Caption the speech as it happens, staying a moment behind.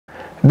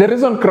The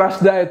reason crash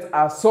diets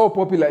are so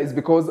popular is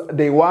because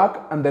they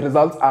work and the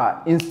results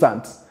are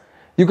instant.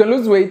 You can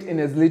lose weight in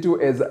as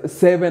little as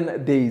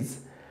 7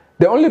 days.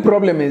 The only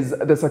problem is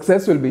the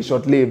success will be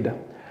short-lived.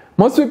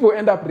 Most people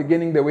end up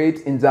regaining the weight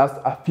in just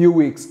a few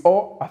weeks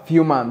or a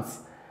few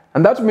months.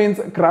 And that means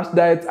crash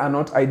diets are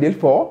not ideal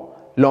for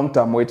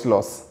long-term weight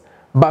loss.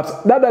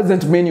 But that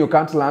doesn't mean you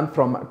can't learn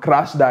from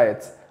crash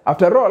diets.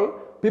 After all,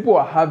 people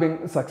are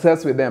having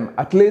success with them,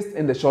 at least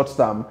in the short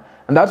term.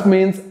 And that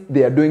means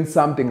they are doing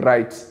something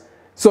right.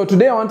 So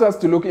today I want us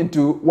to look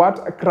into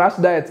what crash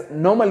diets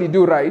normally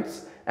do right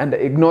and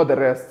ignore the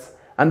rest.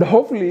 And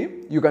hopefully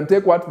you can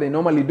take what they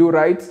normally do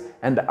right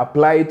and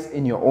apply it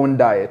in your own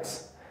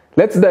diet.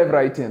 Let's dive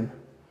right in.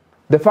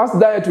 The first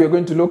diet we're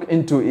going to look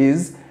into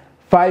is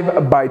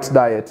 5-bite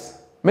diet.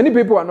 Many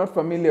people are not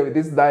familiar with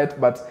this diet,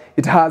 but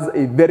it has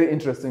a very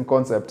interesting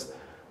concept.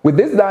 With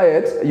this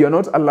diet, you're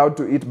not allowed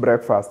to eat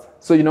breakfast.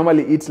 So you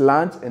normally eat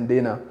lunch and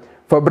dinner.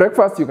 For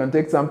breakfast, you can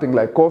take something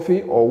like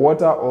coffee or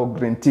water or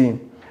green tea.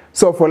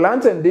 So for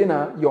lunch and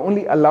dinner, you're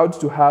only allowed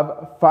to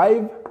have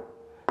 5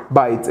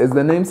 bites, as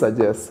the name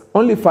suggests.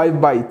 Only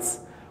 5 bites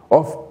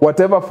of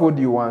whatever food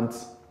you want.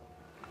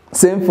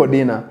 Same for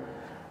dinner.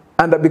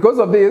 And because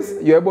of this,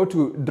 you're able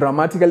to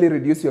dramatically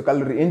reduce your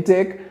calorie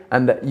intake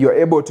and you're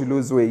able to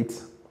lose weight.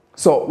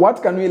 So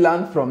what can we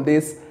learn from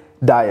this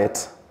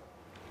diet?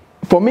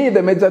 For me,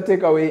 the major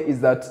takeaway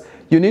is that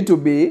you need to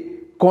be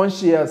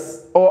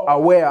conscious or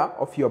aware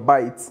of your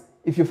bites.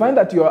 If you find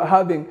that you are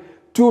having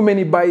too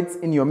many bites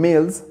in your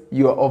meals,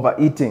 you are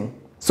overeating.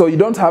 So you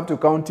don't have to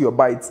count your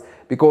bites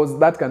because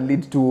that can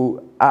lead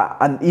to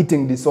an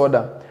eating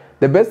disorder.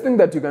 The best thing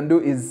that you can do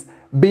is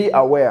be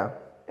aware.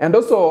 And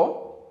also,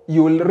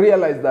 you will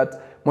realize that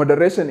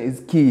moderation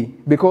is key,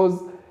 because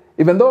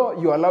even though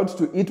you're allowed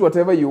to eat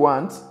whatever you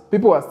want,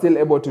 people are still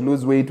able to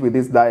lose weight with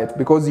this diet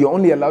because you're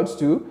only allowed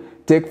to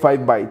take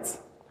 5 bites.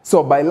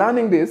 So by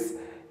learning this,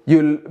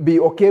 you'll be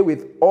okay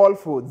with all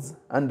foods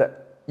and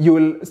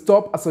you'll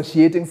stop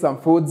associating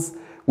some foods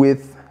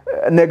with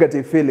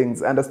negative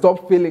feelings and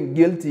stop feeling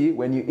guilty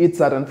when you eat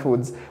certain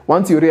foods.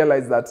 Once you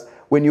realize that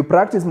when you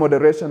practice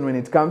moderation when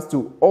it comes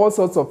to all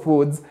sorts of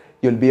foods,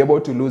 you'll be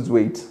able to lose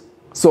weight.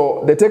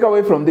 So the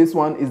takeaway from this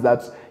one is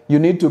that you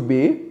need to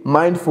be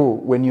mindful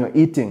when you're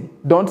eating.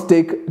 Don't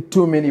take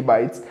too many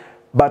bites,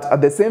 but at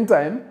the same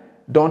time,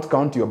 don't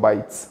count your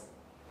bites.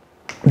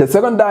 The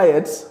second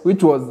diet,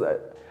 which was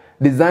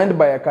designed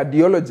by a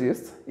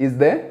cardiologist, is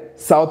the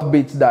South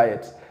Beach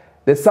diet.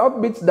 The South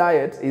Beach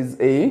diet is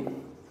a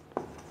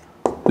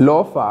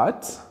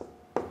low-fat,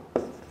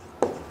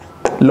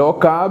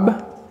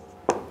 low-carb,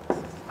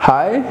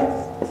 high-protein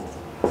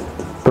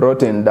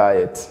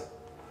diet.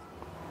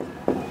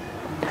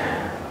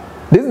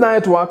 This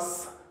diet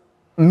works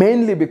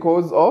mainly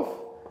because of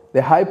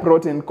the high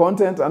protein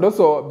content and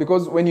also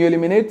because when you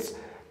eliminate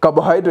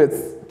carbohydrates,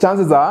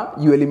 chances are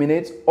you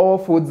eliminate all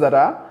foods that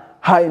are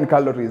high in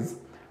calories.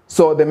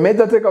 So the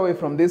major takeaway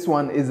from this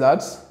one is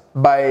that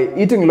by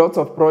eating lots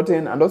of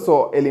protein and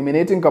also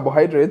eliminating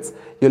carbohydrates,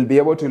 you'll be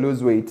able to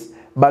lose weight.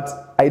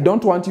 But I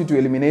don't want you to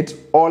eliminate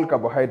all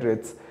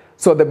carbohydrates.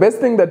 So the best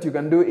thing that you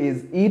can do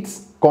is eat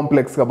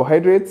complex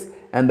carbohydrates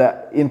and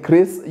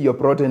increase your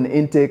protein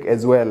intake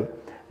as well.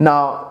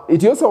 Now,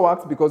 it also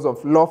works because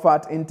of low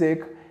fat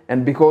intake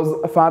and because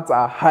fats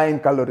are high in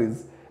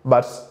calories.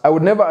 But I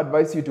would never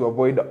advise you to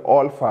avoid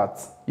all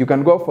fats. You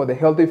can go for the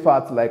healthy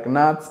fats like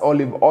nuts,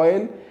 olive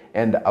oil,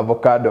 and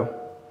avocado.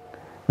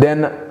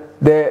 Then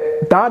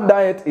the third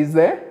diet is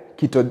the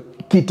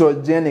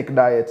ketogenic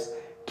diet.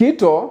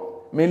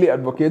 Keto mainly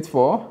advocates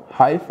for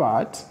high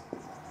fat,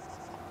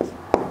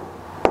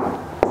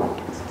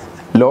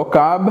 low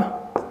carb,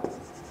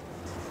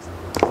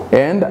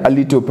 and a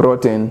little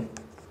protein.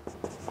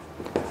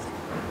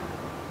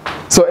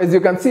 So as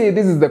you can see,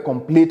 this is the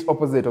complete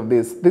opposite of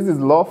this. This is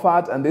low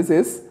fat and this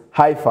is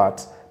high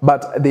fat,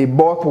 but they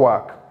both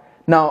work.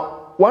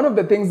 Now, one of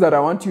the things that I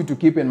want you to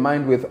keep in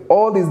mind with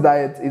all these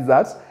diets is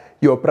that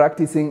you're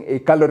practicing a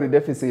calorie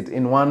deficit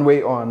in one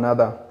way or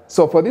another.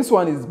 So for this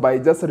one is by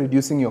just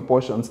reducing your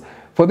portions.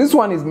 For this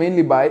one is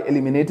mainly by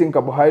eliminating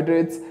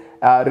carbohydrates,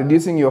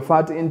 reducing your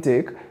fat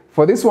intake.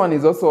 For this one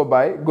is also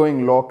by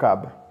going low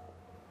carb.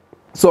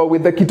 So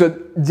with the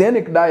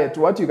ketogenic diet,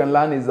 what you can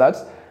learn is that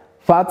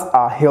fats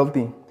are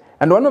healthy.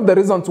 And one of the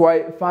reasons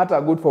why fats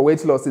are good for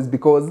weight loss is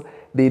because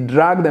they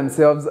drag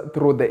themselves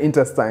through the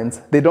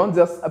intestines. They don't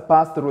just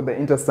pass through the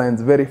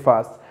intestines very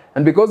fast.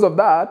 And because of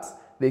that,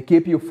 they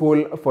keep you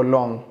full for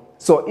long.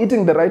 So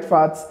eating the right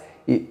fats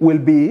will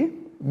be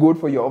good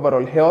for your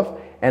overall health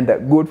and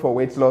good for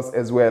weight loss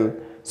as well.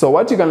 So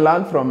what you can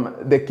learn from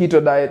the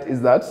keto diet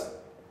is that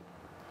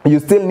you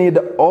still need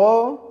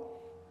all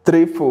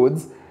 3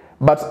 foods.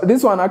 But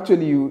this one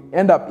actually you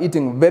end up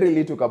eating very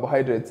little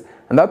carbohydrates.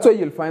 And that's why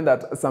you'll find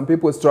that some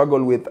people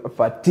struggle with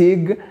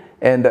fatigue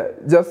and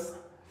just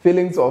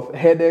feelings of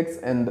headaches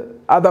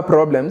and other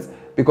problems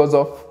because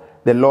of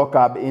the low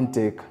carb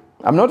intake.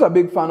 I'm not a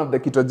big fan of the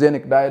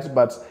ketogenic diet,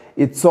 but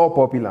it's so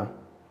popular.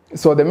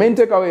 So the main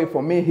takeaway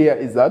for me here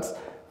is that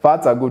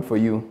fats are good for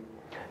you.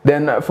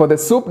 Then for the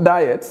soup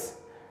diet,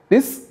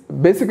 this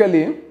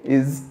basically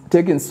is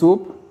taking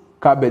soup,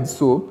 cabbage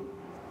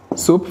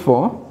soup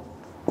for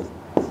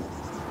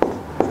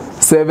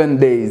 7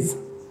 days.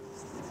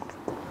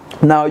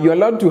 Now you're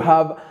allowed to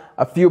have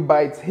a few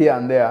bites here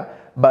and there,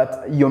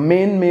 but your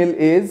main meal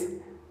is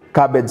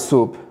cabbage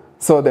soup.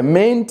 So the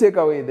main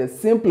takeaway, the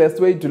simplest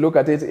way to look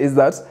at it is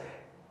that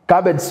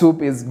cabbage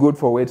soup is good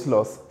for weight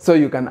loss, so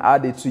you can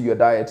add it to your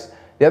diet.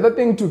 The other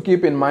thing to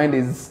keep in mind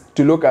is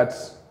to look at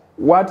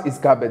what is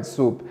cabbage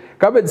soup.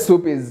 Cabbage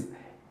soup is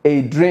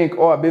a drink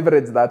or a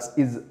beverage that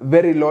is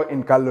very low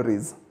in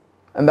calories.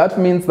 And that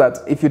means that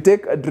if you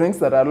take drinks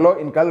that are low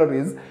in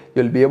calories,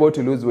 you'll be able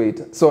to lose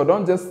weight. So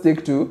don't just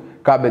stick to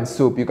cabbage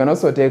soup. You can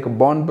also take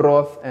bone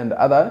broth and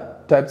other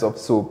types of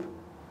soup.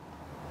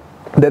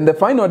 Then the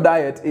final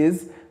diet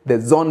is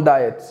the Zone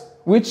diet,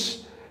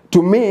 which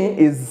to me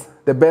is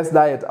the best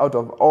diet out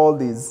of all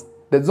these.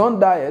 The Zone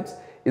diet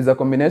is a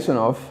combination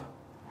of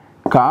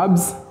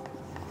carbs.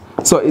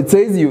 So it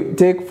says you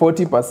take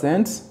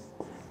 40%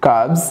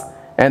 carbs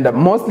and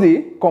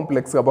mostly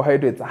complex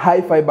carbohydrates,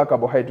 high fiber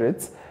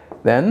carbohydrates,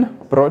 then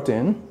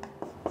protein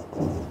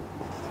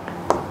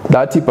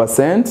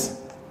 30%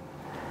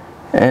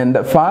 and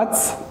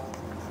fats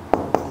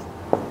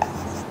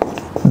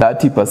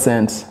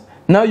 30%.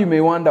 Now you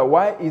may wonder,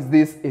 why is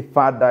this a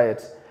fat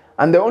diet?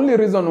 And the only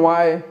reason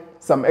why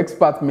some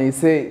experts may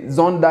say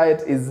Zone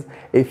diet is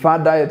a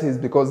fat diet is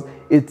because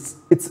it's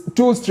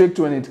too strict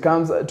when it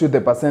comes to the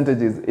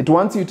percentages. It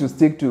wants you to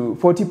stick to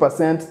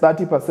 40%,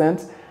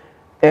 30%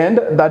 and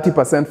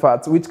 30%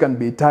 fats, which can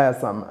be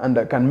tiresome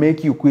and can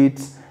make you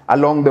quit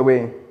along the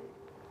way.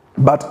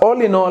 But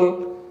all in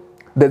all,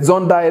 the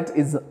Zone diet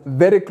is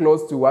very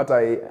close to what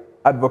I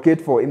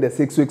advocate for in the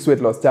 6 weeks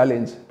weight loss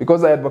challenge,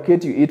 because I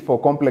advocate you eat for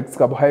complex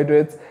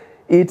carbohydrates,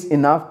 eat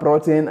enough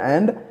protein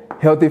and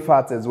healthy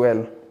fats as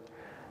well.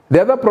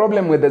 The other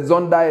problem with the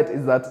Zone diet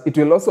is that it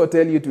will also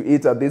tell you to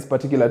eat at this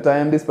particular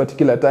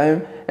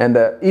time, and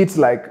eat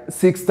like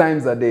 6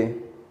 times a day.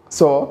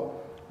 So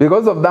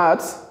because of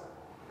that,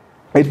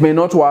 it may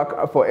not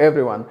work for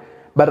everyone.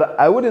 But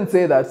I wouldn't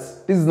say that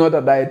this is not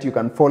a diet you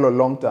can follow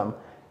long term.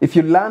 If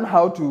you learn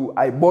how to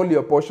eyeball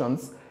your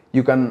portions,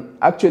 you can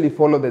actually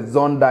follow the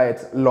Zone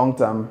diet long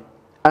term.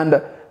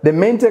 And the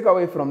main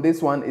takeaway from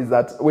this one is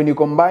that when you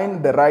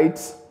combine the right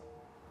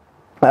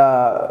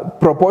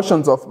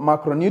proportions of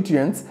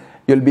macronutrients,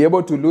 you'll be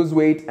able to lose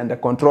weight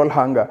and control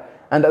hunger.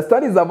 And the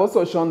studies have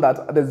also shown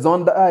that the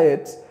Zone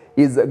diet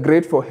is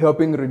great for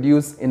helping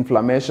reduce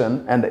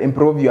inflammation and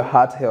improve your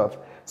heart health.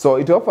 So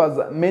it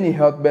offers many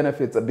health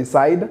benefits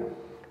beside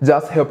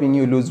just helping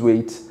you lose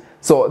weight.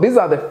 So these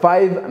are the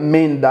 5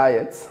 main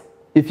diets.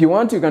 If you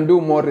want, you can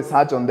do more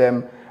research on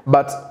them,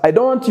 but I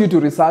don't want you to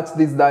research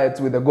these diets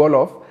with the goal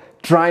of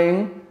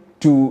trying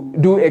to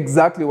do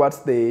exactly what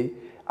they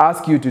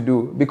ask you to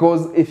do,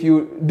 because if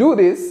you do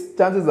this,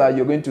 chances are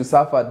you're going to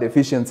suffer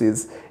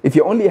deficiencies. If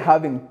you're only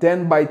having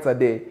 10 bites a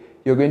day,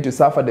 you're going to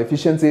suffer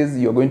deficiencies,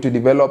 you're going to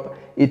develop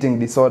eating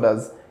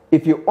disorders.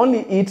 If you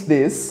only eat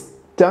this,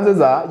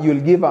 chances are you'll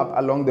give up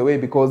along the way,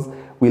 because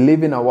we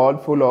live in a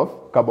world full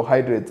of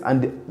carbohydrates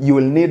and you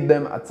will need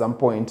them at some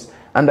point.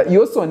 And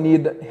you also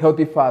need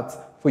healthy fats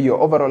for your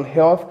overall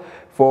health,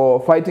 for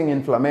fighting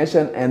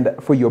inflammation, and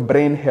for your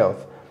brain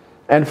health.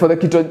 And for the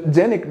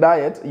ketogenic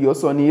diet, you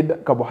also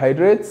need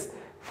carbohydrates.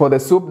 For the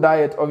soup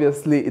diet,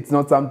 obviously, it's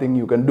not something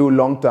you can do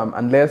long term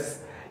unless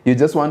you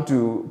just want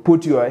to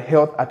put your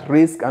health at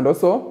risk, and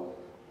also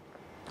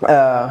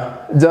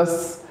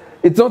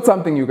it's not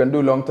something you can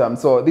do long term,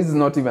 so this is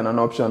not even an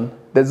option.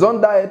 The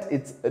Zone diet,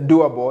 it's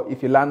doable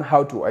if you learn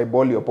how to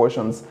eyeball your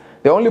portions.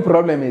 The only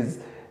problem is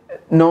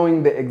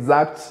knowing the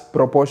exact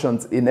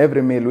proportions in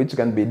every meal, which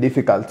can be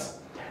difficult.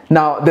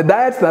 Now, the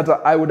diet that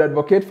I would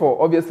advocate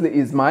for, obviously,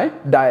 is my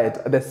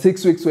diet, the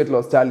 6 weeks weight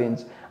loss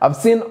challenge. I've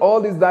seen all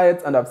these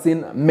diets and I've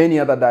seen many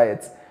other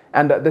diets.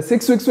 And the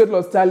 6 weeks weight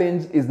loss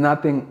challenge is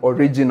nothing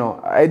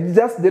original. I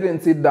just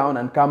didn't sit down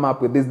and come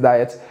up with this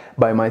diet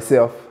by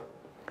myself.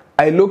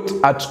 I looked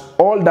at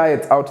all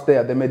diets out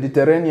there, the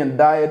Mediterranean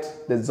diet,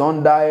 the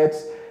Zone diet,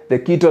 the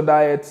keto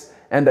diet,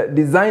 and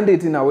designed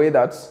it in a way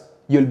that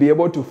you'll be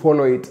able to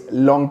follow it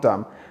long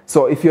term.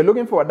 So if you're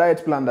looking for a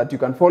diet plan that you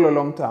can follow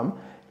long term,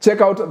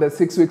 check out the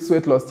 6 weeks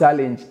weight loss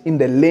challenge in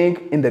the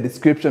link in the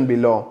description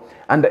below.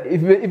 And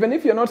even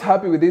if you're not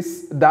happy with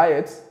this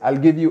diet, I'll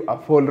give you a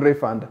full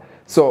refund.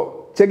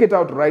 So check it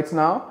out right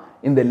now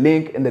in the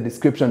link in the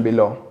description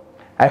below.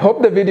 I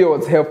hope the video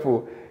was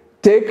helpful.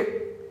 Take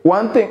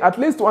one thing, at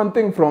least one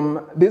thing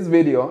from this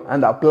video,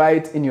 and apply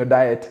it in your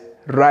diet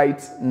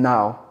right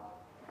now.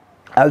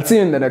 I'll see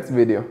you in the next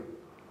video.